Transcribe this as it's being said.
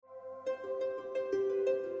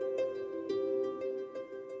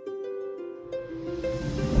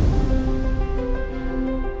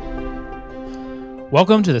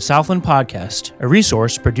Welcome to the Southland Podcast, a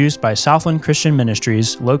resource produced by Southland Christian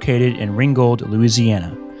Ministries located in Ringgold,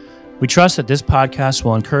 Louisiana. We trust that this podcast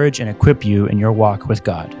will encourage and equip you in your walk with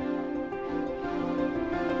God.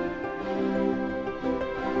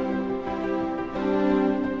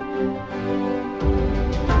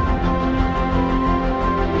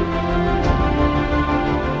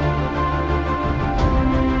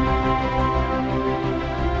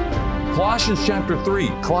 Colossians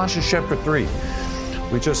chapter 3.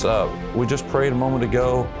 We just prayed a moment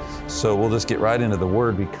ago, so we'll just get right into the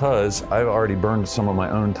Word because I've already burned some of my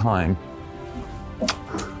own time.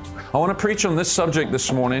 I want to preach on this subject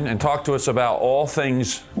this morning and talk to us about all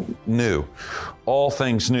things new. All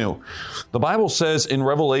things new. The Bible says in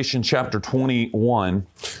Revelation chapter 21,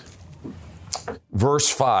 verse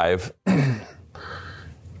 5,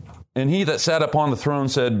 And he that sat upon the throne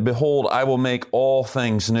said, Behold, I will make all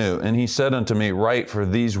things new. And he said unto me, Write, for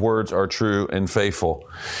these words are true and faithful.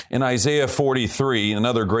 In Isaiah 43,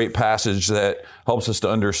 another great passage that helps us to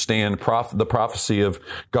understand the prophecy of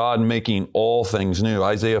God making all things new.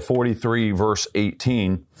 Isaiah 43, verse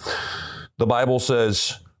 18, the Bible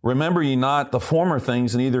says, Remember ye not the former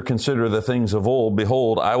things, neither consider the things of old.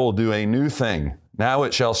 Behold, I will do a new thing. Now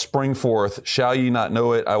it shall spring forth. Shall ye not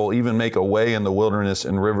know it? I will even make a way in the wilderness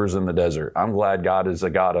and rivers in the desert. I'm glad God is a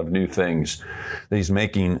God of new things. That He's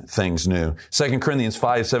making things new. 2 Corinthians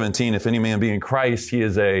 5:17, if any man be in Christ, he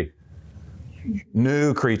is a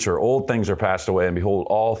new creature. Old things are passed away, and behold,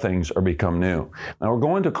 all things are become new. Now we're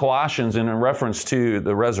going to Colossians, and in reference to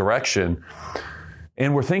the resurrection,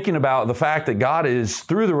 and we're thinking about the fact that God is,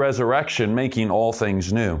 through the resurrection, making all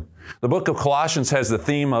things new. The book of Colossians has the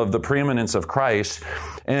theme of the preeminence of Christ.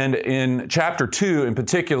 And in chapter 2, in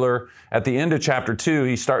particular, at the end of chapter 2,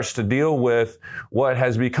 he starts to deal with what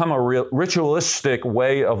has become a ritualistic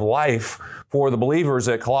way of life for the believers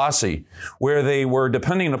at Colossae, where they were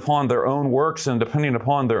depending upon their own works and depending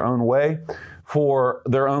upon their own way for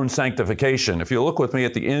their own sanctification. If you look with me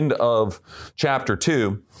at the end of chapter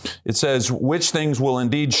 2, it says, Which things will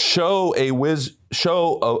indeed give a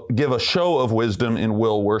show of wisdom in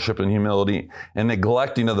will, worship, and humility, and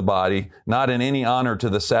neglecting of the body, not in any honor to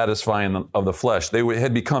the satisfying of the flesh. They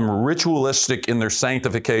had become ritualistic in their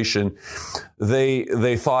sanctification.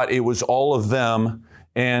 They thought it was all of them,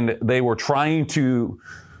 and they were trying to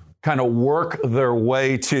kind of work their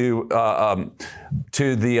way to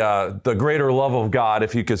the greater love of God,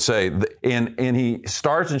 if you could say. And he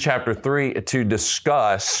starts in chapter 3 to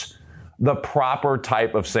discuss the proper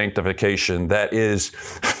type of sanctification that is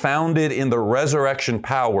founded in the resurrection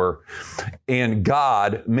power and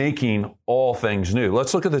God making all things new.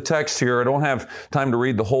 Let's look at the text here. I don't have time to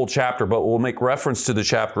read the whole chapter, but we'll make reference to the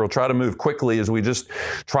chapter. We'll try to move quickly as we just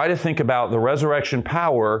try to think about the resurrection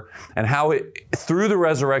power and how through the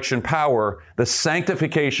resurrection power, the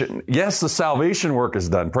sanctification, yes, the salvation work is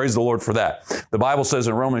done. Praise the Lord for that. The Bible says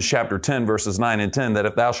in Romans chapter 10, verses 9 and 10, that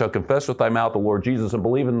if thou shalt confess with thy mouth the Lord Jesus and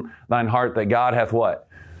believe in thine heart that God hath what?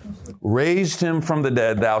 Raised him from the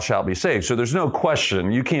dead, thou shalt be saved. So there's no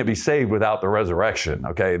question. You can't be saved without the resurrection,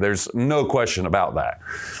 okay? There's no question about that.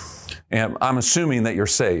 And I'm assuming that you're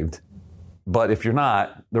saved. But if you're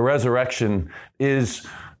not, the resurrection is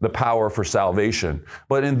the power for salvation.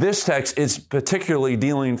 But in this text, it's particularly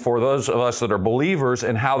dealing for those of us that are believers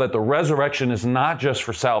and how that the resurrection is not just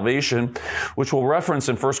for salvation, which we'll reference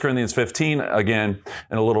in 1 Corinthians 15 again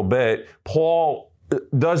in a little bit. Paul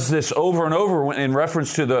does this over and over in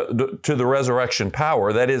reference to the resurrection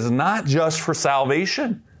power that is not just for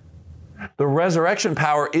salvation. The resurrection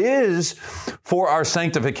power is for our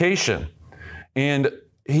sanctification. And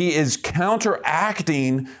he is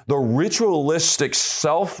counteracting the ritualistic,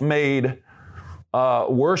 self-made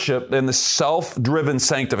worship and the self-driven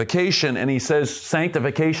sanctification. And he says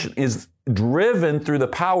sanctification is driven through the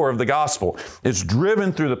power of the gospel. It's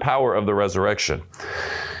driven through the power of the resurrection.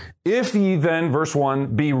 If ye then, verse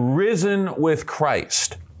 1, be risen with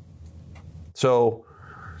Christ. So,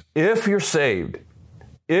 if you're saved,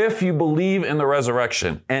 if you believe in the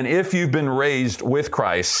resurrection, and if you've been raised with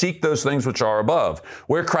Christ, seek those things which are above,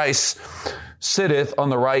 where Christ sitteth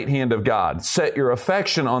on the right hand of God. Set your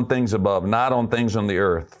affection on things above, not on things on the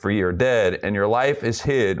earth, for ye are dead, and your life is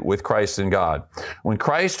hid with Christ in God. When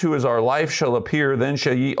Christ, who is our life, shall appear, then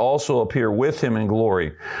shall ye also appear with him in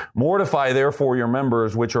glory. Mortify therefore your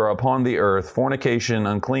members which are upon the earth, fornication,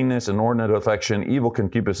 uncleanness, inordinate affection, evil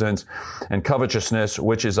concupiscence, and covetousness,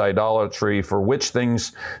 which is idolatry, for which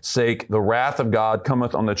things' sake the wrath of God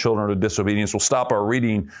cometh on the children of disobedience. We'll stop our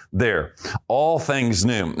reading there. All things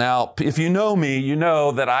new. Now, if you know me, you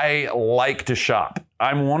know that I like to shop.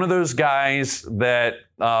 I'm one of those guys that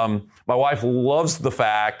my wife loves the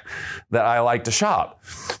fact that I like to shop.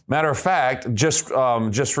 Matter of fact, just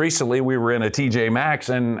recently we were in a TJ Maxx,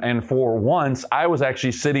 and for once I was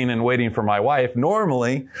actually sitting and waiting for my wife.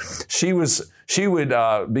 Normally, she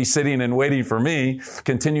would be sitting and waiting for me,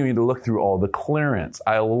 continuing to look through all the clearance.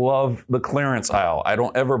 I love the clearance aisle. I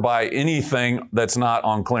don't ever buy anything that's not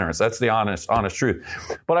on clearance. That's the honest truth.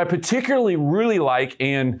 But I particularly really like,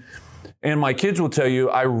 and my kids will tell you,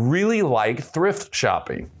 I really like thrift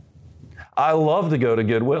shopping. I love to go to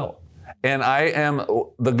Goodwill. And I am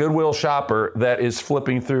the Goodwill shopper that is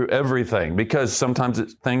flipping through everything, because sometimes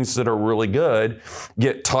things that are really good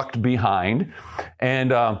get tucked behind.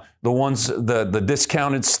 And the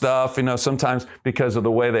discounted stuff, sometimes because of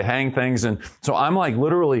the way they hang things. And so I'm like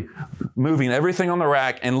literally moving everything on the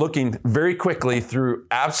rack and looking very quickly through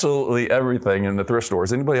absolutely everything in the thrift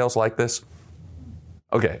stores. Anybody else like this?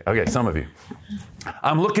 Okay, some of you.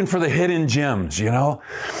 I'm looking for the hidden gems, I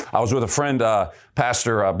was with a friend,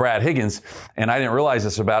 Pastor Brad Higgins, and I didn't realize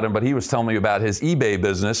this about him, but he was telling me about his eBay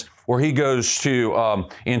business, where he goes to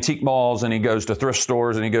antique malls, and he goes to thrift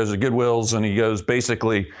stores, and he goes to Goodwills, and he goes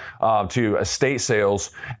basically to estate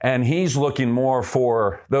sales, and he's looking more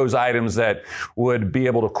for those items that would be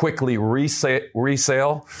able to quickly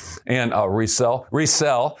resell, and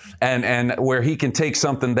where he can take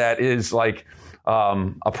something that is like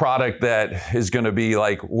a product that is going to be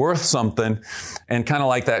like worth something, and kind of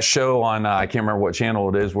like that show on I can't remember what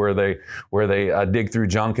channel it is, where they dig through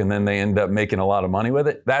junk and then they end up making a lot of money with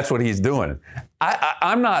it. That's what he's doing.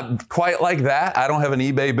 I'm not quite like that. I don't have an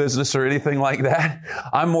eBay business or anything like that.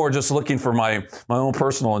 I'm more just looking for my own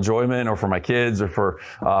personal enjoyment, or for my kids, or for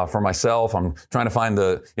myself. I'm trying to find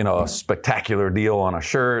a spectacular deal on a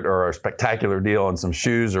shirt, or a spectacular deal on some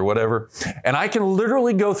shoes or whatever. And I can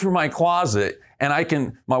literally go through my closet,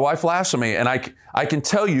 and my wife laughs at me, and I can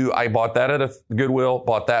tell you, I bought that at a Goodwill,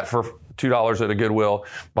 bought that for $2 at a Goodwill,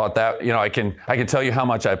 bought that, I can tell you how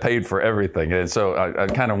much I paid for everything. And so I'm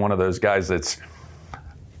kind of one of those guys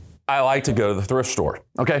I like to go to the thrift store.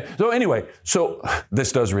 Okay. So anyway,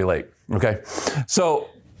 this does relate. Okay. So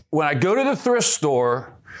when I go to the thrift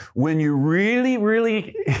store, when you really,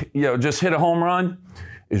 really, just hit a home run,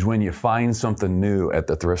 is when you find something new at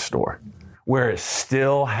the thrift store, where it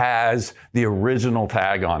still has the original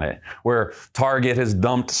tag on it, where Target has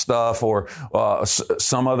dumped stuff, or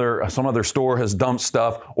some other store has dumped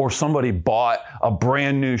stuff, or somebody bought a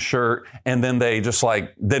brand new shirt and then they just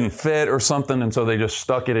didn't fit or something, and so they just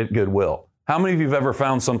stuck it at Goodwill. How many of you have ever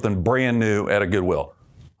found something brand new at a Goodwill?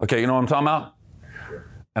 Okay, you know what I'm talking about?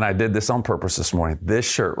 And I did this on purpose this morning. This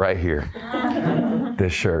shirt right here.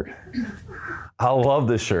 This shirt. I love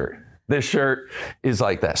this shirt. This shirt is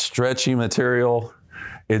like that stretchy material.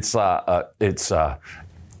 It's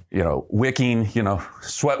wicking,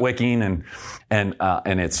 sweat wicking,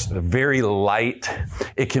 and it's very light.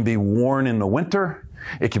 It can be worn in the winter.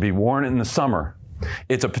 It can be worn in the summer.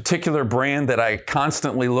 It's a particular brand that I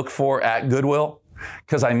constantly look for at Goodwill,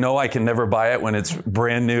 because I know I can never buy it when it's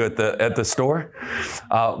brand new at the store.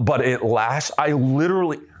 But it lasts. I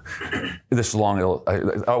literally. This is long.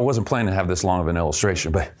 I wasn't planning to have this long of an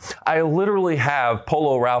illustration, but I literally have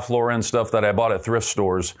Polo Ralph Lauren stuff that I bought at thrift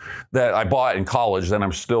stores that I bought in college that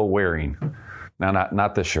I'm still wearing. Now,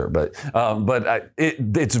 not this shirt, but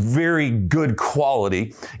it's very good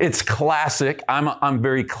quality. It's classic. I'm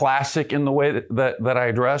very classic in the way that I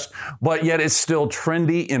dress, but yet it's still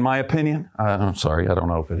trendy, in my opinion. I'm sorry, I don't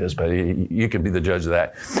know if it is, but you can be the judge of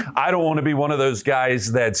that. I don't want to be one of those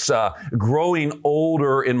guys that's growing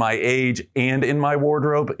older in my age and in my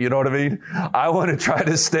wardrobe. You know what I mean? I want to try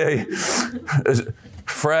to stay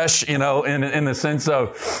fresh, in the sense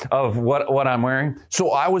of what I'm wearing. So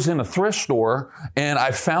I was in a thrift store and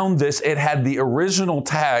I found this. It had the original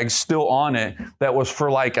tag still on it that was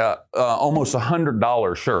for like almost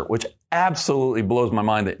 $100 shirt, which absolutely blows my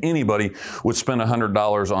mind that anybody would spend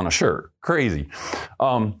 $100 on a shirt. Crazy.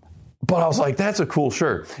 But I was like, that's a cool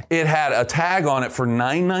shirt. It had a tag on it for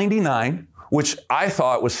 $9.99. Which I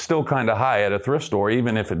thought was still kind of high at a thrift store,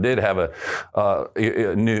 even if it did have a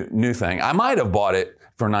new thing. I might have bought it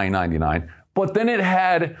for $9.99, but then it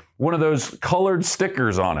had one of those colored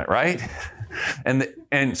stickers on it, right?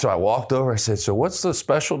 And so I walked over. I said, "So what's the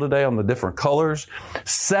special today on the different colors?"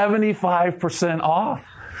 75% off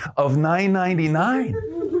of $9.99.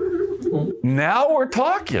 Now we're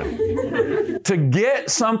talking. To get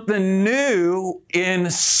something new in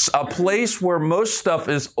a place where most stuff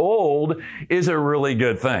is old is a really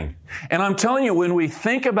good thing. And I'm telling you, when we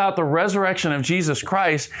think about the resurrection of Jesus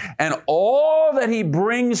Christ and all that He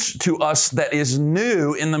brings to us that is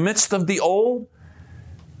new in the midst of the old,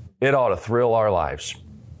 it ought to thrill our lives.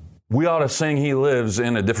 We ought to sing He lives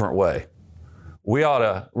in a different way. We ought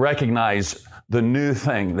to recognize the new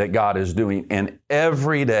thing that God is doing and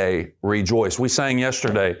every day rejoice. We sang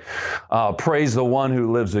yesterday, praise the one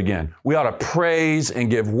who lives again. We ought to praise and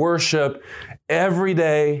give worship every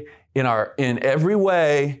day in every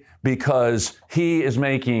way, because He is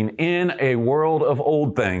making, in a world of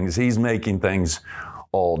old things, He's making things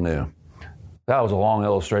all new. That was a long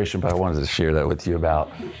illustration, but I wanted to share that with you about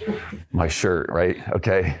my shirt, right?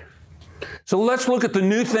 Okay. So let's look at the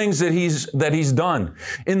new things that he's done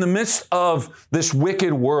in the midst of this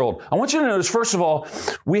wicked world. I want you to notice, first of all,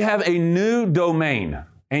 we have a new domain,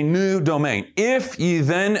 If ye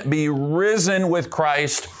then be risen with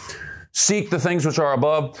Christ, seek the things which are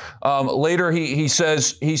above. Later he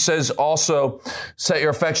says also, set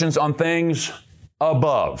your affections on things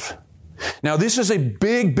above. Now, this is a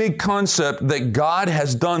big concept that God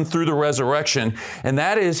has done through the resurrection, and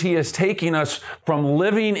that is He is taking us from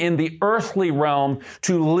living in the earthly realm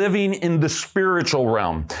to living in the spiritual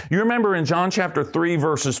realm. You remember in John chapter 3,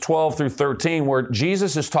 verses 12 through 13, where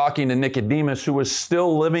Jesus is talking to Nicodemus, who was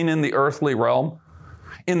still living in the earthly realm,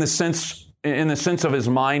 in the sense of his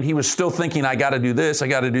mind. He was still thinking, I got to do this, I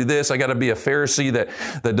got to do this, I got to be a Pharisee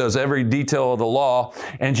that does every detail of the law.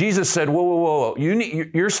 And Jesus said, whoa,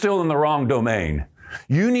 you're still in the wrong domain.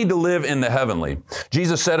 You need to live in the heavenly.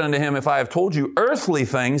 Jesus said unto him, if I have told you earthly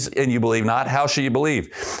things and you believe not, how shall you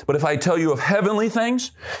believe? But if I tell you of heavenly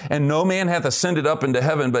things, and no man hath ascended up into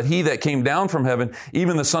heaven, but He that came down from heaven,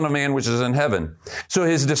 even the Son of Man which is in heaven. So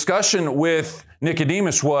his discussion with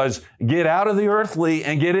Nicodemus was, get out of the earthly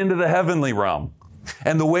and get into the heavenly realm.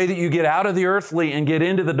 And the way that you get out of the earthly and get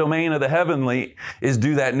into the domain of the heavenly is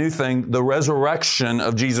do that new thing, the resurrection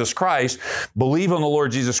of Jesus Christ. Believe on the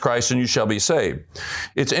Lord Jesus Christ and you shall be saved.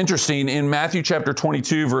 It's interesting, in Matthew chapter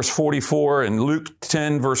 22, verse 44, and Luke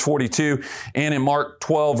 10, verse 42, and in Mark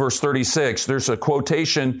 12, verse 36, there's a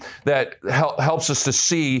quotation that helps us to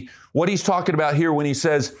see what he's talking about here when he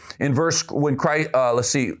says in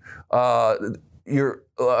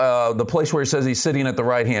the place where he says He's sitting at the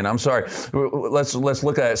right hand. I'm sorry. Let's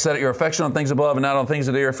look at it. Set your affection on things above and not on things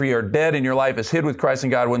of the earth, for ye are dead and your life is hid with Christ in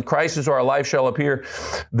God. When Christ is our life shall appear,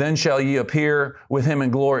 then shall ye appear with Him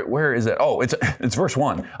in glory. Where is it? Oh, it's verse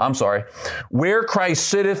 1. I'm sorry. Where Christ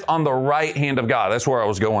sitteth on the right hand of God. That's where I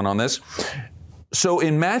was going on this. So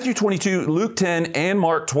in Matthew 22, Luke 10, and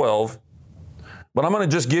Mark 12, but I'm going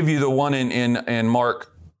to just give you the one in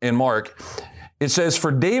Mark. It says,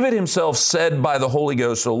 for David himself said by the Holy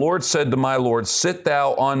Ghost, the Lord said to my Lord, sit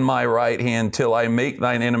thou on my right hand till I make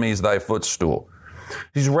thine enemies thy footstool.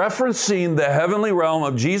 He's referencing the heavenly realm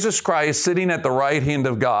of Jesus Christ sitting at the right hand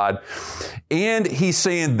of God. And he's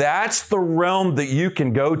saying that's the realm that you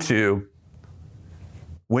can go to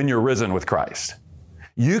when you're risen with Christ.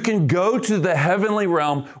 You can go to the heavenly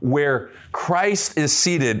realm where Christ is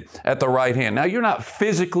seated at the right hand. Now, you're not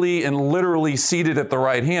physically and literally seated at the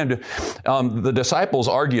right hand. The disciples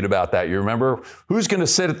argued about that. You remember? Who's going to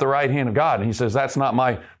sit at the right hand of God? And He says, that's not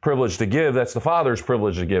my privilege to give. That's the Father's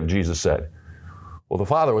privilege to give, Jesus said. Well, the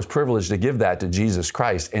Father was privileged to give that to Jesus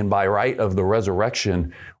Christ. And by right of the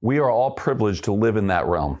resurrection, we are all privileged to live in that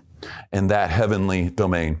realm, in that heavenly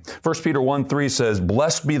domain. 1 Peter 1:3 says,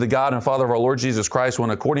 blessed be the God and Father of our Lord Jesus Christ, when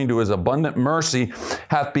according to His abundant mercy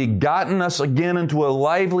hath begotten us again into a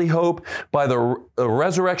lively hope by the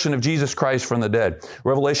resurrection of Jesus Christ from the dead.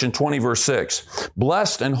 Revelation 20, verse 6.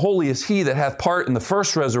 Blessed and holy is he that hath part in the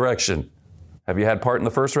first resurrection. Have you had part in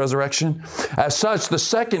the first resurrection? As such, the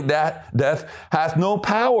second death hath no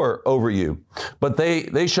power over you, but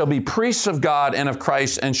they shall be priests of God and of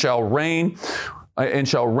Christ, and shall reign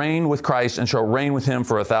with Christ, and shall reign with Him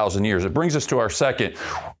for 1,000 years. It brings us to our second.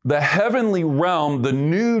 The heavenly realm, the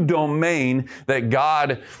new domain that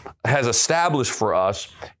God has established for us,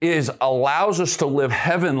 allows us to live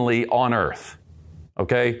heavenly on earth.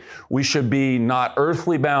 Okay? We should be not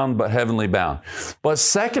earthly bound, but heavenly bound. But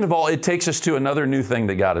second of all, it takes us to another new thing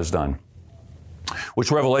that God has done, which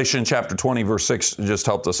Revelation chapter 20, verse 6 just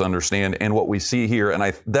helped us understand. And what we see here, and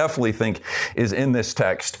I definitely think is in this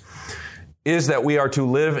text, is that we are to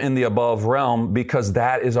live in the above realm, because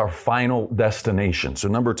that is our final destination. So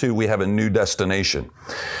number 2, we have a new destination.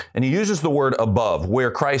 And he uses the word above, where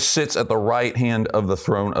Christ sits at the right hand of the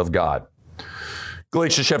throne of God.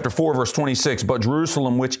 Galatians chapter 4, verse 26, but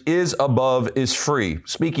Jerusalem which is above is free.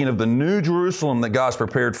 Speaking of the new Jerusalem that God's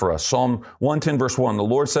prepared for us. Psalm 110, verse 1, the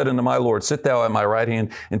Lord said unto my Lord, sit thou at my right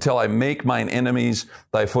hand until I make mine enemies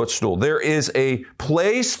thy footstool. There is a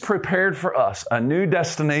place prepared for us, a new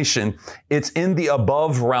destination. It's in the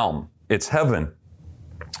above realm. It's heaven.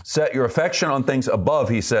 Set your affection on things above,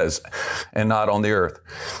 he says, and not on the earth.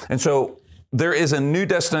 And so there is a new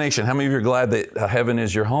destination. How many of you are glad that heaven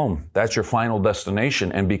is your home? That's your final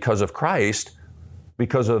destination. And because of Christ,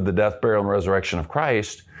 because of the death, burial, and resurrection of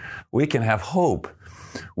Christ, we can have hope.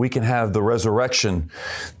 We can have the resurrection.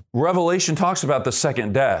 Revelation talks about the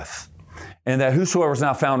second death, and that whosoever is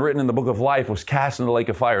now found written in the book of life was cast into the lake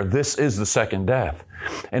of fire. This is the second death.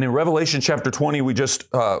 And in Revelation chapter 20,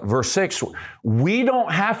 verse 6, we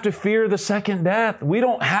don't have to fear the second death. We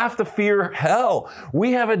don't have to fear hell.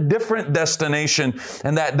 We have a different destination,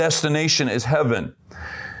 and that destination is heaven.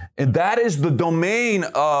 And that is the domain,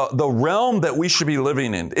 the realm that we should be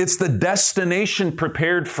living in. It's the destination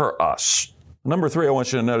prepared for us. Number 3, I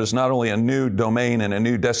want you to notice not only a new domain and a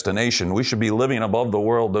new destination, we should be living above the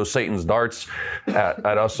world, though Satan's darts at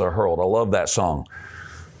us are hurled. I love that song.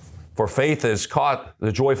 For faith has caught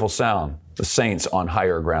the joyful sound, the saints on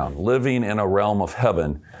higher ground, living in a realm of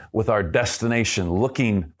heaven with our destination,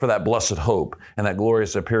 looking for that blessed hope and that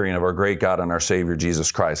glorious appearing of our great God and our Savior,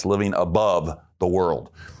 Jesus Christ, living above the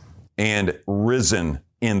world and risen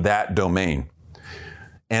in that domain.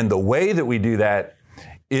 And the way that we do that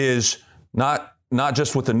is not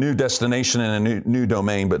just with a new destination and a new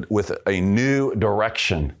domain, but with a new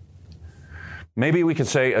direction. Maybe we could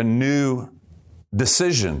say a new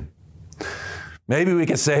decision. Maybe we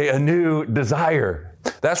could say a new desire.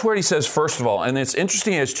 That's where he says, first of all, and it's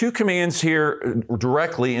interesting, he has 2 commands here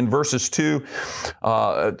directly in verses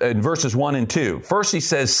 1 and 2. First, he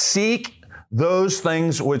says, seek those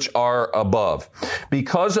things which are above.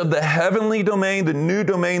 Because of the heavenly domain, the new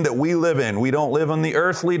domain that we live in. We don't live in the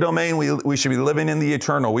earthly domain. We should be living in the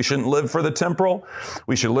eternal. We shouldn't live for the temporal.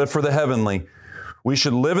 We should live for the heavenly. We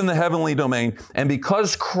should live in the heavenly domain. And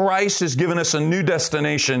because Christ has given us a new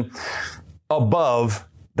destination above,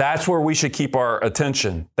 that's where we should keep our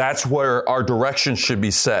attention. That's where our direction should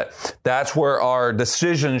be set. That's where our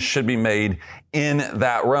decisions should be made in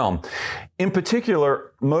that realm. In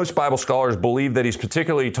particular, most Bible scholars believe that he's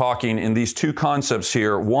particularly talking in these 2 concepts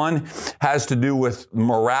here. One has to do with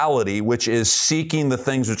morality, which is seeking the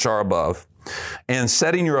things which are above. And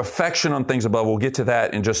setting your affection on things above, we'll get to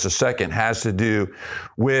that in just a second, has to do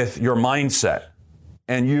with your mindset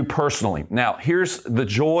and you personally. Now, here's the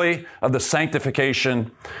joy of the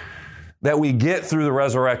sanctification that we get through the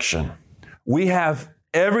resurrection. We have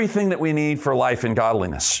everything that we need for life and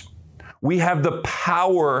godliness. We have the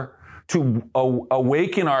power to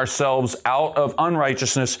awaken ourselves out of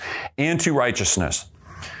unrighteousness and to righteousness.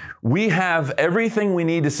 We have everything we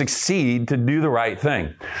need to succeed to do the right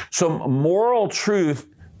thing. So moral truth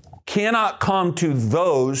cannot come to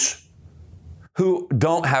those who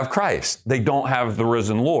don't have Christ. They don't have the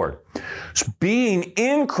risen Lord. So being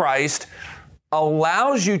in Christ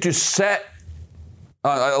allows you to seek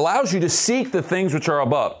the things which are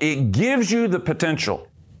above. It gives you the potential.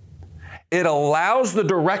 It allows the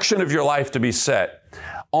direction of your life to be set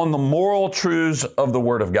on the moral truths of the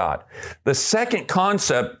Word of God. The second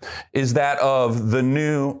concept is that of the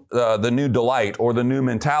new delight or the new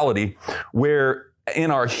mentality, where in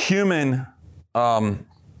our human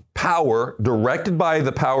power, directed by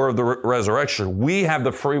the power of the resurrection, we have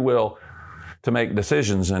the free will to make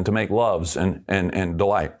decisions and to make loves and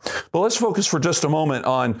delight. But let's focus for just a moment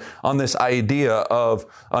on this idea of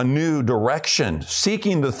a new direction,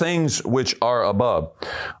 seeking the things which are above.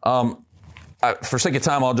 For sake of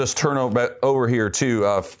time, I'll just turn over here to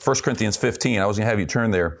 1 Corinthians 15. I was going to have you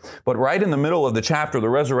turn there. But right in the middle of the chapter, the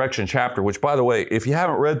resurrection chapter, which, by the way, if you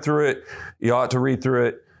haven't read through it, you ought to read through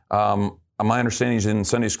it. My understanding is in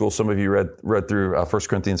Sunday school, some of you read through 1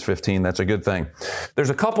 Corinthians 15. That's a good thing. There's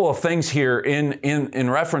a couple of things here in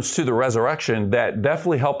reference to the resurrection that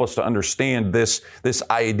definitely help us to understand this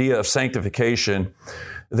idea of sanctification,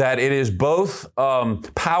 that it is both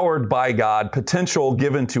powered by God, potential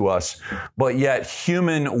given to us, but yet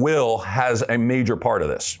human will has a major part of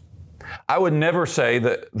this. I would never say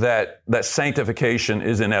that sanctification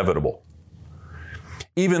is inevitable.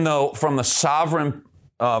 Even though from the sovereign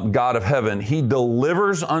God of heaven, He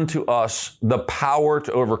delivers unto us the power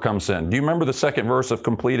to overcome sin. Do you remember the second verse of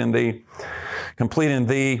complete in thee? Complete in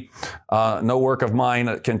thee, no work of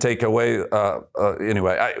mine can take away.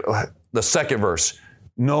 The second verse,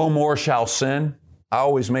 no more shall sin. I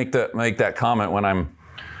always make that comment when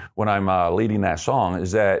I'm leading that song,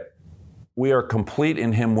 is that we are complete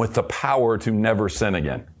in Him with the power to never sin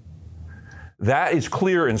again. That is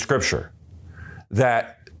clear in Scripture,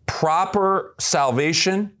 that proper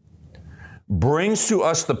salvation brings to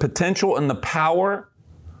us the potential and the power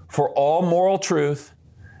for all moral truth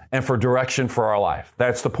and for direction for our life.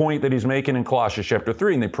 That's the point that he's making in Colossians chapter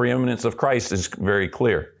 3, and the preeminence of Christ is very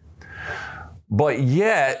clear. But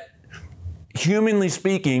yet, humanly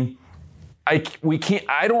speaking,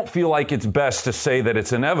 I don't feel like it's best to say that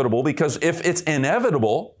it's inevitable, because if it's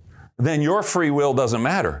inevitable, then your free will doesn't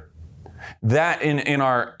matter. That in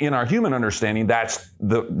our human understanding, that's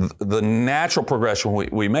the natural progression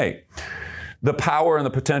we make. The power and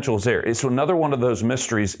the potential is there. It's another one of those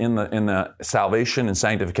mysteries in the salvation and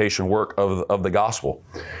sanctification work of the gospel,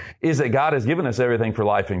 is that God has given us everything for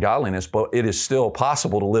life and godliness, but it is still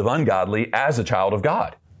possible to live ungodly as a child of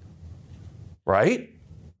God. Right?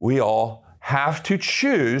 We all have to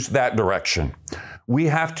choose that direction. We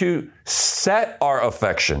have to set our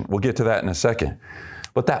affection. We'll get to that in a second.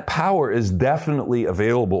 But that power is definitely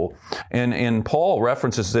available. And Paul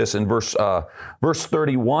references this in verse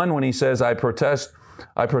 31 when he says, I protest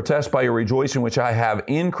by your rejoicing which I have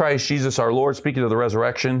in Christ Jesus our Lord, speaking of the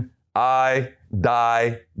resurrection, I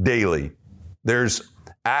die daily. There's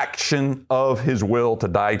action of his will to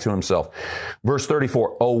die to himself. Verse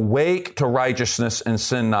 34, awake to righteousness and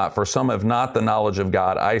sin not, for some have not the knowledge of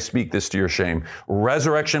God. I speak this to your shame.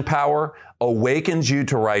 Resurrection power awakens you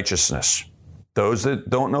to righteousness. Those that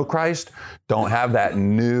don't know Christ don't have that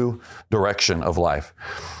new direction of life.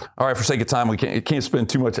 All right, for sake of time, we can't spend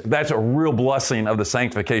too much. That's a real blessing of the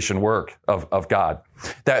sanctification work of God.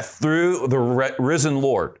 That through the risen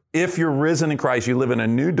Lord, if you're risen in Christ, you live in a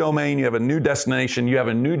new domain, you have a new destination, you have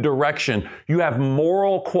a new direction, you have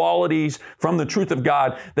moral qualities from the truth of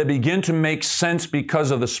God that begin to make sense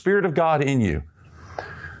because of the Spirit of God in you.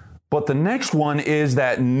 But the next one is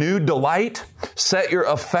that new delight. Set your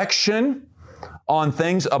affection on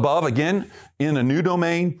things above, again, in a new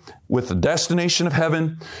domain with the destination of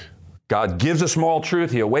heaven. God gives us moral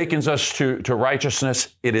truth. He awakens us to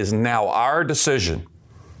righteousness. It is now our decision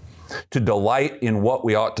to delight in what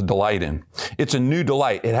we ought to delight in. It's a new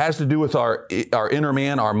delight. It has to do with our inner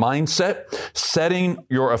man, our mindset, setting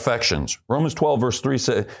your affections. Romans 12 verse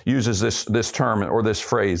 3 uses this term or this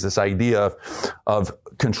phrase, this idea of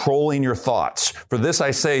controlling your thoughts. For this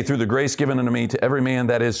I say, through the grace given unto me, to every man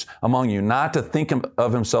that is among you, not to think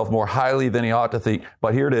of himself more highly than he ought to think,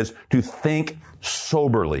 but here it is, to think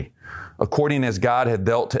soberly, according as God had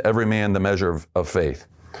dealt to every man the measure of faith.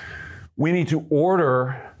 We need to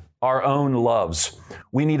order our own loves.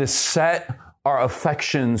 We need to set our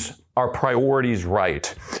affections, our priorities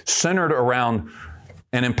right, centered around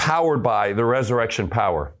and empowered by the resurrection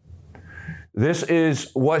power. This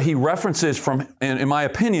is what he references from, in my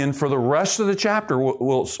opinion, for the rest of the chapter.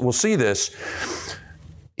 We'll see this.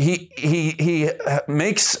 He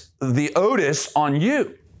makes the onus on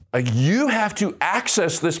you. You have to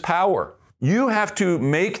access this power. You have to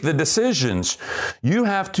make the decisions. You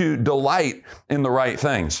have to delight in the right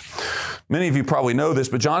things. Many of you probably know this,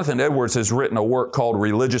 but Jonathan Edwards has written a work called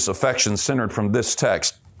Religious Affections, centered from this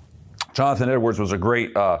text. Jonathan Edwards was a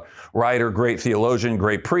great writer, great theologian,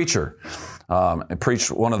 great preacher. And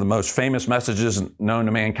preached one of the most famous messages known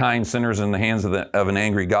to mankind, Sinners in the Hands of an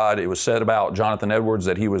Angry God. It was said about Jonathan Edwards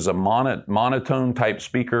that he was a monotone type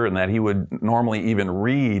speaker and that he would normally even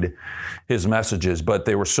read his messages, but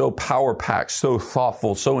they were so power-packed, so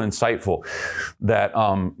thoughtful, so insightful that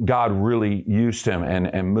God really used him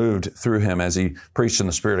and moved through him as he preached in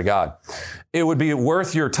the Spirit of God. It would be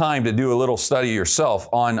worth your time to do a little study yourself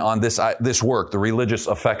on this work, the Religious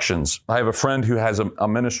Affections. I have a friend who has a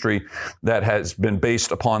ministry that has been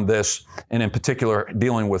based upon this, and in particular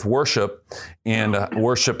dealing with worship and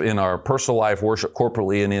worship in our personal life, worship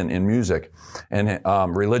corporately and in music, and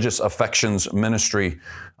Religious Affections Ministry,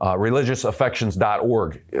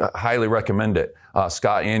 religiousAffections.org. Highly recommend it.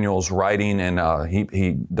 Scott Aniel's writing, and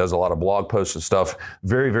he does a lot of blog posts and stuff.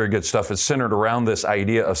 Very, very good stuff. It's centered around this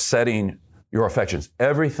idea of setting your affections.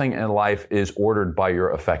 Everything in life is ordered by your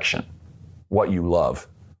affection, what you love,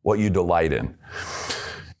 what you delight in.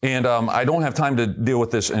 And I don't have time to deal with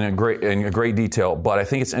this in a great detail, but I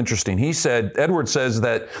think it's interesting. Edward says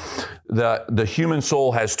that the human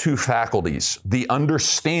soul has two faculties: the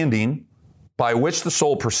understanding, by which the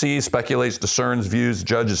soul perceives, speculates, discerns, views,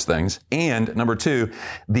 judges things, and number two,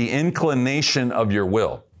 the inclination of your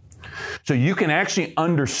will. So you can actually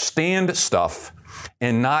understand stuff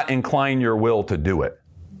and not incline your will to do it.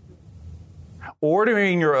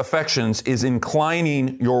 Ordering your affections is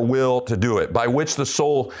inclining your will to do it, by which the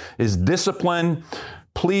soul is disciplined,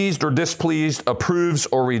 pleased or displeased, approves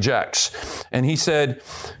or rejects. And he said,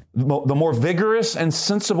 the more vigorous and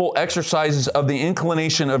sensible exercises of the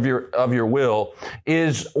inclination of your will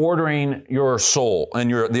is ordering your soul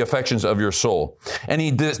and the affections of your soul. And he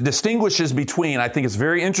distinguishes between, I think it's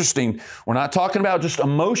very interesting, we're not talking about just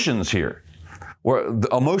emotions here. The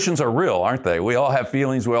emotions are real, aren't they? We all have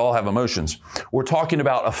feelings. We all have emotions. We're talking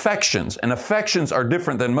about affections, and affections are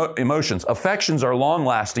different than emotions. Affections are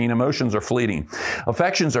long-lasting. Emotions are fleeting.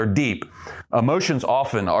 Affections are deep. Emotions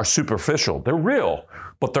often are superficial. They're real,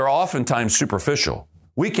 but they're oftentimes superficial.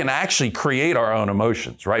 We can actually create our own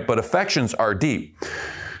emotions, right? But affections are deep.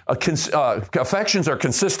 Affections are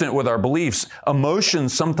consistent with our beliefs.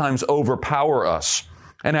 Emotions sometimes overpower us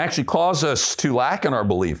and actually cause us to lack in our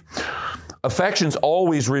belief. Affections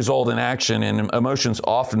always result in action, and emotions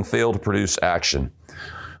often fail to produce action.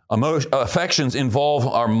 Affections involve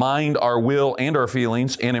our mind, our will, and our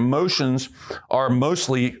feelings, and emotions are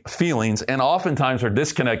mostly feelings and oftentimes are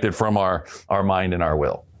disconnected from our mind and our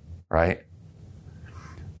will, right?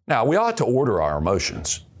 Now, we ought to order our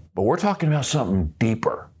emotions, but we're talking about something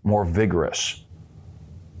deeper, more vigorous,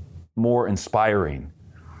 more inspiring.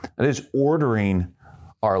 That is ordering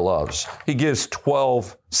our loves. He gives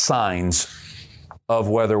 12 signs of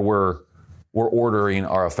whether we're ordering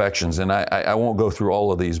our affections. And I won't go through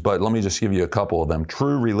all of these, but let me just give you a couple of them.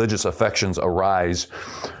 True religious affections arise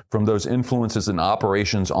from those influences and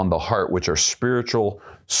operations on the heart which are spiritual,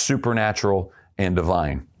 supernatural, and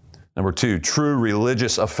divine. Number 2, true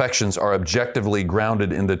religious affections are objectively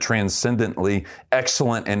grounded in the transcendently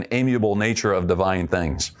excellent and amiable nature of divine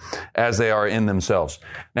things, as they are in themselves.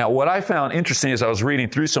 Now, what I found interesting as I was reading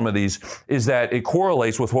through some of these is that it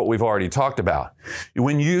correlates with what we've already talked about.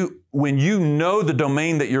 When you know the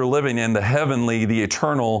domain that you're living in, the heavenly, the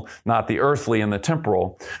eternal, not the earthly and the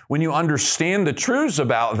temporal, when you understand the truths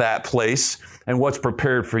about that place and what's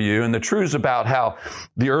prepared for you, and the truths about how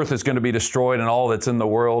the earth is going to be destroyed and all that's in the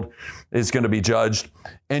world is going to be judged,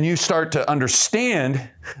 and you start to understand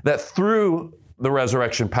that through the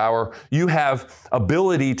resurrection power, you have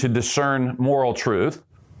ability to discern moral truth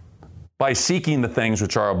by seeking the things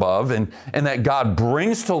which are above, and that God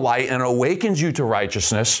brings to light and awakens you to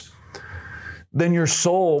righteousness, then your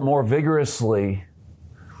soul more vigorously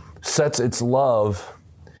sets its love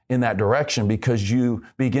in that direction because you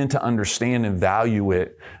begin to understand and value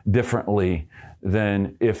it differently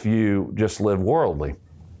than if you just live worldly.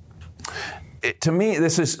 To me,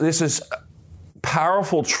 this is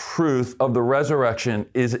powerful truth of the resurrection.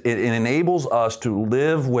 Is it enables us to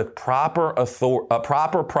live with proper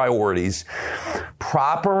priorities,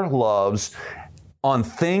 proper loves, on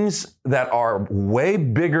things that are way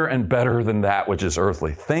bigger and better than that which is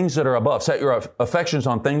earthly. Things that are above. Set your affections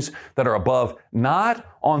on things that are above, not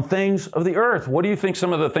on things of the earth. What do you think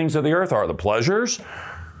some of the things of the earth are? The pleasures,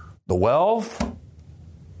 the wealth,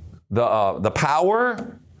 the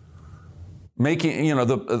power, making,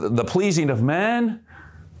 the pleasing of men,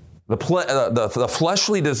 the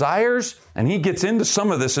fleshly desires, and he gets into some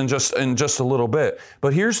of this in just a little bit.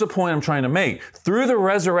 But here's the point I'm trying to make. Through the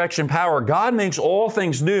resurrection power, God makes all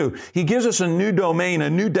things new. He gives us a new domain, a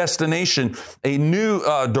new destination, a new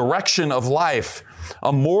direction of life,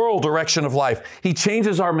 a moral direction of life. He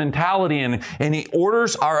changes our mentality and he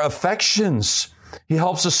orders our affections. He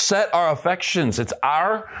helps us set our affections. It's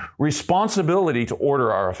our responsibility to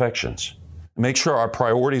order our affections. Make sure our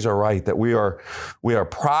priorities are right, that we are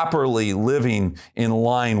properly living in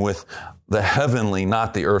line with the heavenly,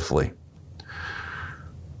 not the earthly.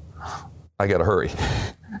 I got to hurry.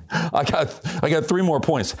 I got 3 more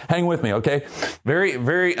points. Hang with me, okay? Very,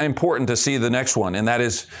 very important to see the next one, and that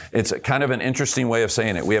is, it's kind of an interesting way of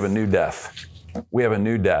saying it. We have a new death. We have a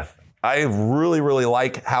new death. I really, really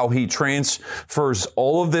like how he transfers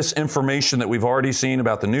all of this information that we've already seen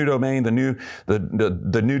about the new domain, the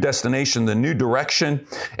new destination, the new direction,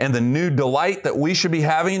 and the new delight that we should be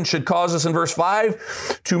having should cause us in verse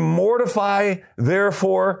 5 to mortify,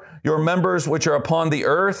 therefore, your members which are upon the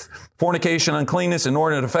earth, fornication, uncleanness,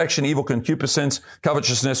 inordinate affection, evil concupiscence,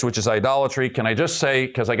 covetousness, which is idolatry. Can I just say,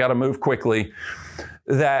 because I got to move quickly,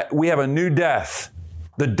 that we have a new death.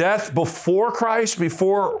 The death before Christ,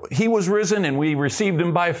 before he was risen and we received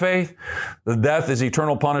him by faith, the death is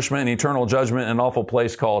eternal punishment and eternal judgment in an awful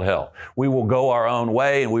place called hell. We will go our own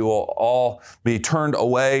way and we will all be turned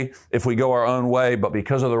away if we go our own way. But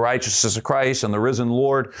because of the righteousness of Christ and the risen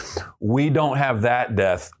Lord, we don't have that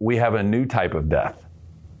death. We have a new type of death.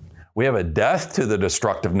 We have a death to the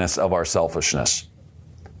destructiveness of our selfishness.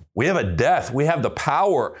 We have a death. We have the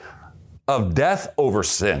power of death over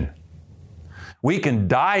sin. We can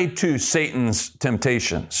die to Satan's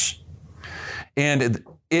temptations. And it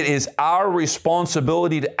is our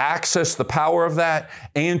responsibility to access the power of that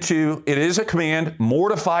and it is a command,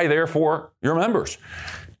 mortify therefore your members.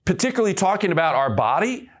 Particularly talking about our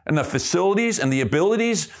body, and the facilities and the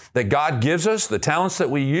abilities that God gives us, the talents that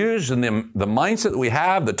we use and the mindset that we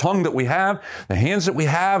have, the tongue that we have, the hands that we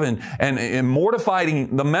have, and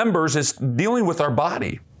mortifying the members is dealing with our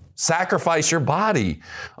body. Sacrifice your body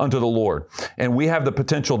unto the Lord. And we have the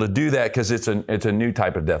potential to do that because it's a new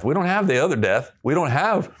type of death. We don't have the other death. We don't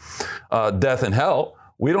have death and hell.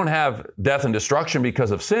 We don't have death and destruction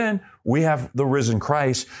because of sin. We have the risen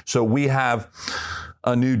Christ, so we have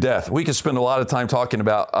a new death. We could spend a lot of time talking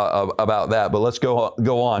about that, but let's go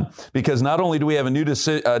on, because not only do we have a new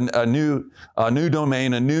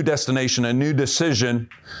domain, a new destination, a new decision,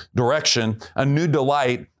 direction, a new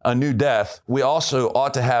delight, a new death, we also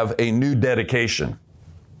ought to have a new dedication.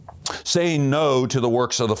 Saying no to the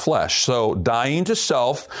works of the flesh. So dying to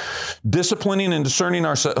self, disciplining and discerning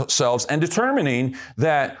ourselves, and determining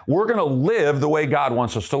that we're going to live the way God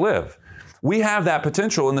wants us to live. We have that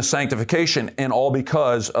potential in the sanctification, and all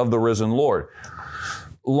because of the risen Lord.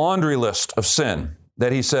 Laundry list of sin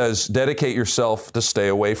that he says, dedicate yourself to stay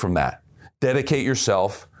away from that. Dedicate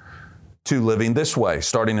yourself to living this way,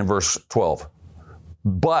 starting in verse 12.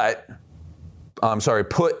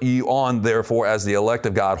 Put ye on, therefore, as the elect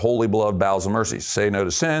of God, holy, beloved, bowels of mercy. Say no to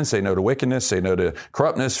sin, say no to wickedness, say no to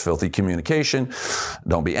corruptness, filthy communication.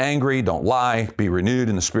 Don't be angry, don't lie, be renewed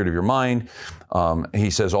in the spirit of your mind. He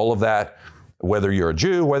says all of that, whether you're a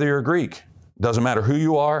Jew, whether you're a Greek. Doesn't matter who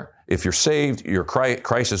you are. If you're saved,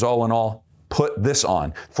 Christ is all in all. Put this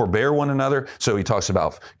on. Forbear one another. So he talks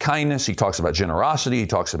about kindness. He talks about generosity. He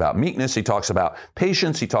talks about meekness. He talks about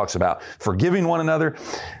patience. He talks about forgiving one another.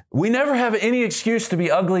 We never have any excuse to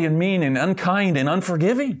be ugly and mean and unkind and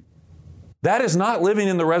unforgiving. That is not living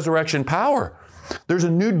in the resurrection power. There's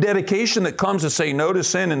a new dedication that comes to say no to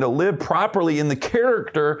sin and to live properly in the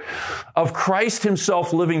character of Christ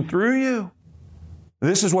himself living through you.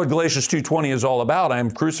 This is what Galatians 2:20 is all about. I am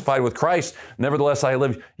crucified with Christ. Nevertheless, I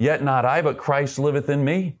live, yet not I, but Christ liveth in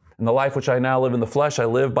me. In the life which I now live in the flesh, I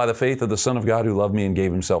live by the faith of the Son of God who loved me and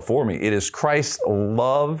gave himself for me. It is Christ's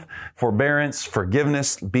love, forbearance,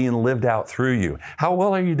 forgiveness being lived out through you. How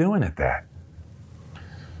well are you doing at that?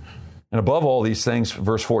 And above all these things,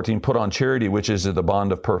 verse 14, put on charity, which is the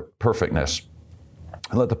bond of perfectness.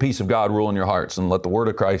 And let the peace of God rule in your hearts, and let the word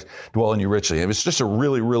of Christ dwell in you richly. It's just a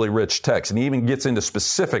really, really rich text. And he even gets into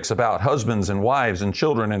specifics about husbands and wives and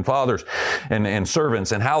children and fathers and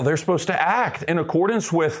servants and how they're supposed to act in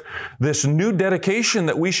accordance with this new dedication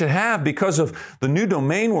that we should have because of the new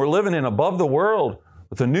domain we're living in above the world,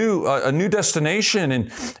 with a new destination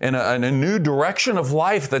and a new direction of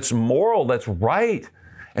life that's moral, that's right.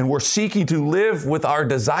 And we're seeking to live with our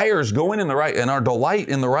desires going in the right and our delight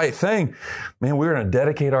in the right thing. Man, we're going to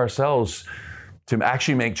dedicate ourselves to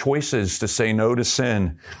actually make choices to say no to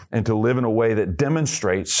sin and to live in a way that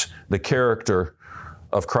demonstrates the character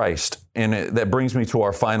of Christ. And that brings me to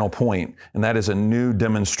our final point, and that is a new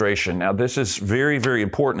demonstration. Now, this is very, very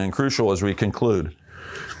important and crucial as we conclude.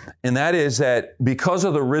 And that is that because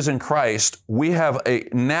of the risen Christ, we have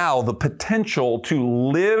now the potential to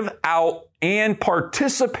live out and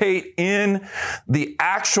participate in the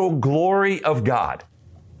actual glory of God.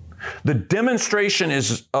 The demonstration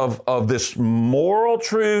is of this moral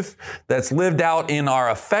truth that's lived out in our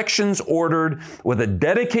affections ordered with a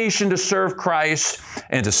dedication to serve Christ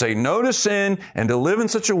and to say no to sin and to live in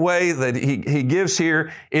such a way that he gives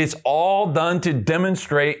here. It's all done to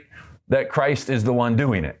demonstrate that Christ is the one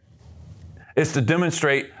doing it. It's to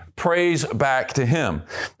demonstrate praise back to him.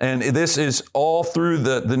 And this is all through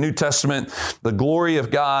the New Testament. The glory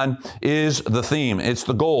of God is the theme. It's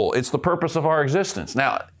the goal. It's the purpose of our existence.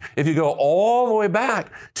 Now, if you go all the way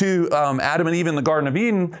back to Adam and Eve in the Garden of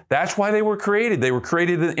Eden, that's why they were created. They were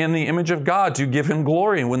created in the image of God to give him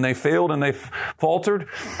glory. And when they failed and they faltered,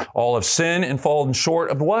 all have sinned and fallen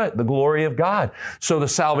short of what? The glory of God. So the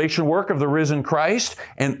salvation work of the risen Christ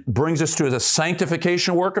and brings us to the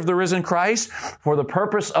sanctification work of the risen Christ for the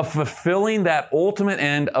purpose of fulfilling that ultimate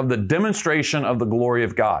end of the demonstration of the glory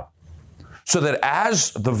of God. So that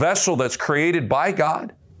as the vessel that's created by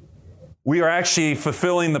God, we are actually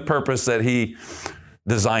fulfilling the purpose that he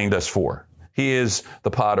designed us for. He is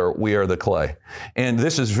the potter, we are the clay. And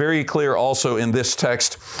this is very clear also in this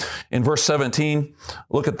text. In verse 17,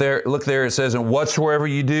 look there, it says, and whatsoever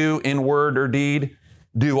you do in word or deed,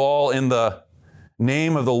 do all in the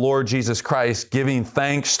name of the Lord Jesus Christ, giving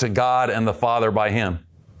thanks to God and the Father by him.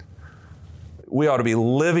 We ought to be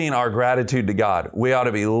living our gratitude to God. We ought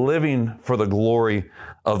to be living for the glory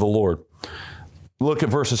of the Lord. Look at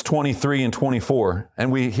verses 23 and 24.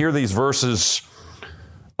 And we hear these verses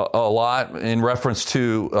a lot in reference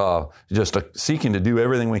to just seeking to do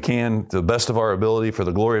everything we can to the best of our ability for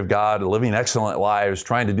the glory of God, living excellent lives,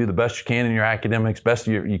 trying to do the best you can in your academics, best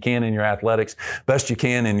you can in your athletics, best you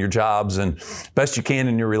can in your jobs, and best you can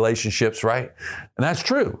in your relationships, right? And that's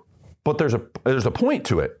true. But there's a point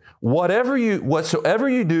to it. Whatsoever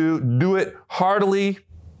you do, do it heartily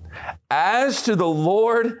as to the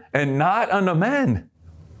Lord and not unto men.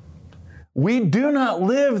 We do not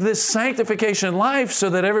live this sanctification life so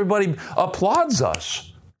that everybody applauds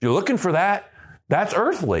us. If you're looking for that, that's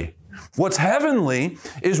earthly. What's heavenly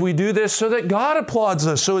is we do this so that God applauds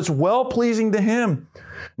us, so it's well-pleasing to Him,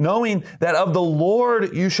 knowing that of the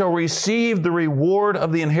Lord you shall receive the reward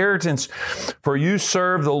of the inheritance, for you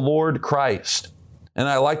serve the Lord Christ. And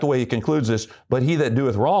I like the way he concludes this, but he that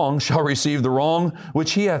doeth wrong shall receive the wrong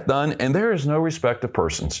which he hath done, and there is no respect of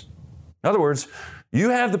persons. In other words, you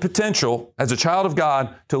have the potential as a child of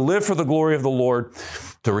God to live for the glory of the Lord,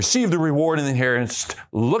 to receive the reward and the inheritance,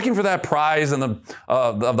 looking for that prize and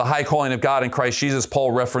of the high calling of God in Christ Jesus.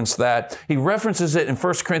 Paul referenced that. He references it in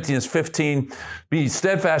 1 Corinthians 15. Be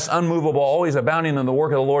steadfast, unmovable, always abounding in the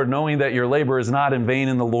work of the Lord, knowing that your labor is not in vain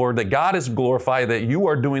in the Lord, that God is glorified, that you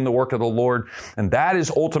are doing the work of the Lord. And that is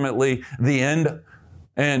ultimately the end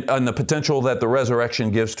and the potential that the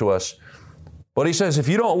resurrection gives to us. But he says, if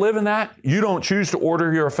you don't live in that, you don't choose to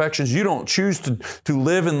order your affections, you don't choose to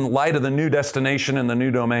live in light of the new destination and the new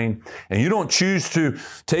domain, and you don't choose to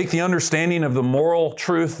take the understanding of the moral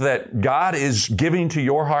truth that God is giving to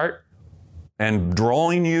your heart and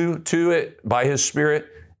drawing you to it by His Spirit,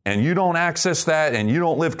 and you don't access that, and you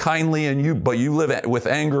don't live kindly, but you live with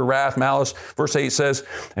anger, wrath, malice. Verse 8 says,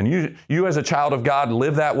 and you as a child of God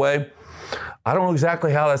live that way. I don't know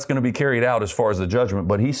exactly how that's going to be carried out as far as the judgment,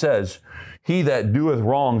 but he says, he that doeth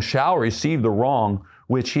wrong shall receive the wrong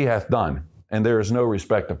which he hath done, and there is no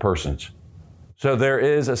respect of persons. So there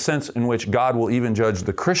is a sense in which God will even judge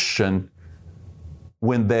the Christian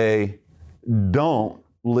when they don't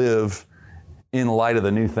live in light of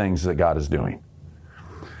the new things that God is doing.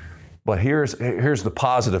 But here's the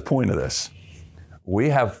positive point of this. We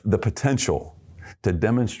have the potential to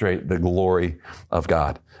demonstrate the glory of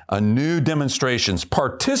God. A new demonstrations,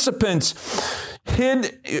 participants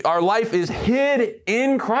our life is hid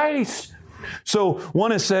in Christ. So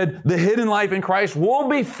one has said the hidden life in Christ will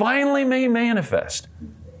be finally made manifest.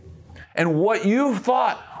 And what you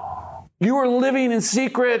thought you were living in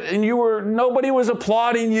secret and nobody was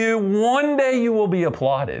applauding you, one day you will be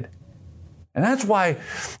applauded. And that's why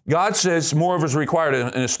God says more is required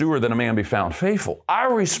in a steward than a man be found faithful.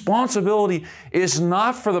 Our responsibility is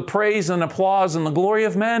not for the praise and applause and the glory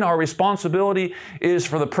of men. Our responsibility is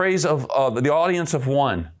for the praise of the audience of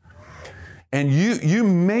one. And you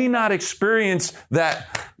may not experience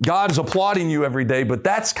that God's applauding you every day, but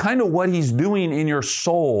that's kind of what He's doing in your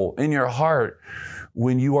soul, in your heart,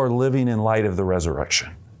 when you are living in light of the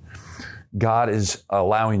resurrection. God is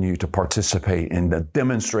allowing you to participate in the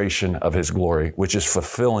demonstration of His glory, which is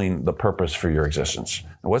fulfilling the purpose for your existence.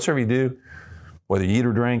 And whatsoever you do, whether you eat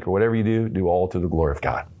or drink or whatever you do all to the glory of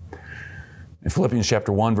God. In Philippians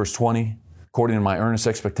chapter 1, verse 20, according to my earnest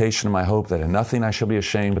expectation and my hope that in nothing I shall be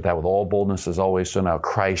ashamed, but that with all boldness as always, so now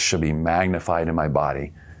Christ shall be magnified in my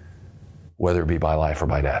body, whether it be by life or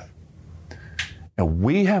by death. And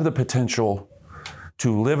we have the potential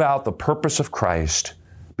to live out the purpose of Christ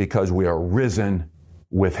because we are risen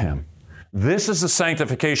with Him. This is the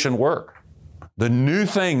sanctification work, the new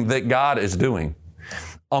thing that God is doing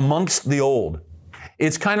amongst the old.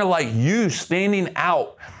 It's kind of like you standing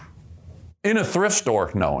out in a thrift store,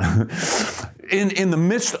 in the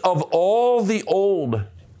midst of all the old.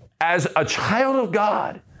 As a child of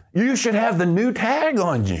God, you should have the new tag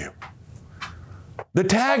on you. The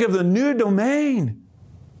tag of the new domain,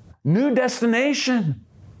 new destination,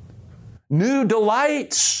 new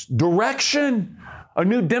delights, direction, a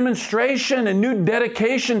new demonstration, a new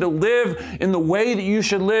dedication to live in the way that you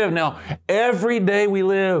should live. Now, every day we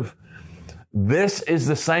live, this is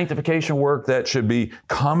the sanctification work that should be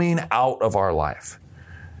coming out of our life.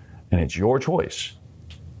 And it's your choice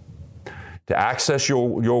to access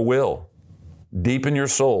your will deep in your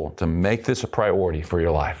soul to make this a priority for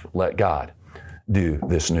your life. Let God do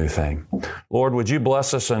this new thing. Lord, would you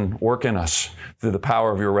bless us and work in us through the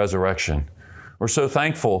power of your resurrection? We're so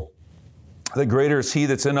thankful that greater is He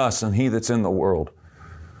that's in us than he that's in the world.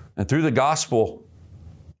 And through the gospel,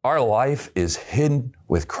 our life is hidden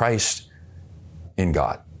with Christ in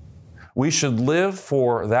God. We should live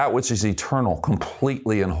for that which is eternal,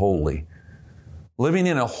 completely and wholly, living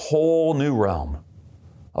in a whole new realm,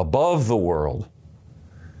 above the world,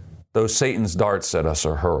 though Satan's darts at us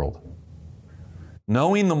are hurled.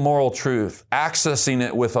 knowing the moral truth, accessing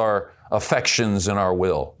it with our affections and our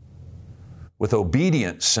will, with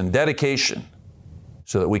obedience and dedication,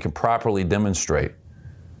 so that we can properly demonstrate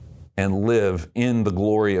and live in the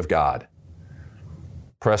glory of God,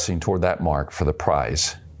 pressing toward that mark for the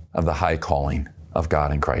prize of the high calling of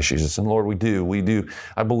God in Christ Jesus. And Lord, we do.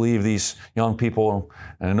 I believe these young people,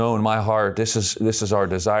 and I know in my heart this is our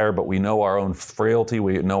desire, but we know our own frailty,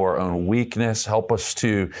 we know our own weakness. Help us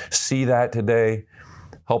to see that today.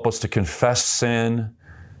 Help us to confess sin.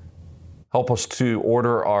 Help us to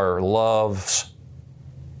order our loves.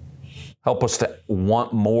 Help us to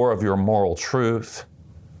want more of your moral truth.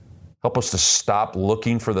 Help us to stop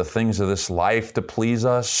looking for the things of this life to please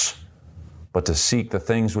us, but to seek the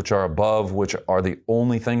things which are above, which are the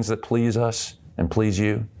only things that please us and please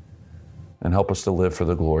you. And help us to live for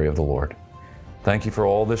the glory of the Lord. Thank you for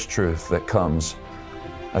all this truth that comes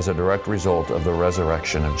as a direct result of the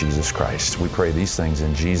resurrection of Jesus Christ. We pray these things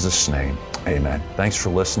in Jesus' name. Amen. Thanks for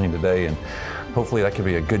listening today, and hopefully that could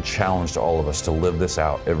be a good challenge to all of us to live this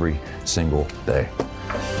out every single day.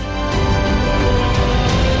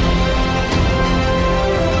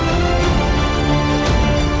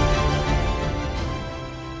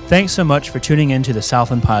 Thanks so much for tuning in to the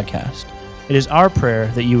Southland Podcast. It is our prayer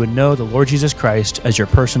that you would know the Lord Jesus Christ as your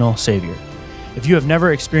personal Savior. If you have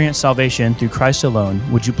never experienced salvation through Christ alone,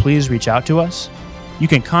 would you please reach out to us? You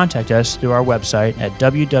can contact us through our website at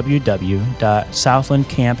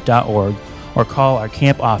www.southlandcamp.org or call our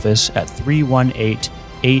camp office at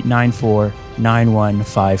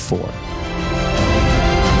 318-894-9154.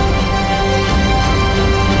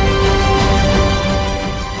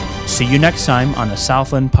 See you next time on the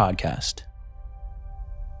Southland Podcast.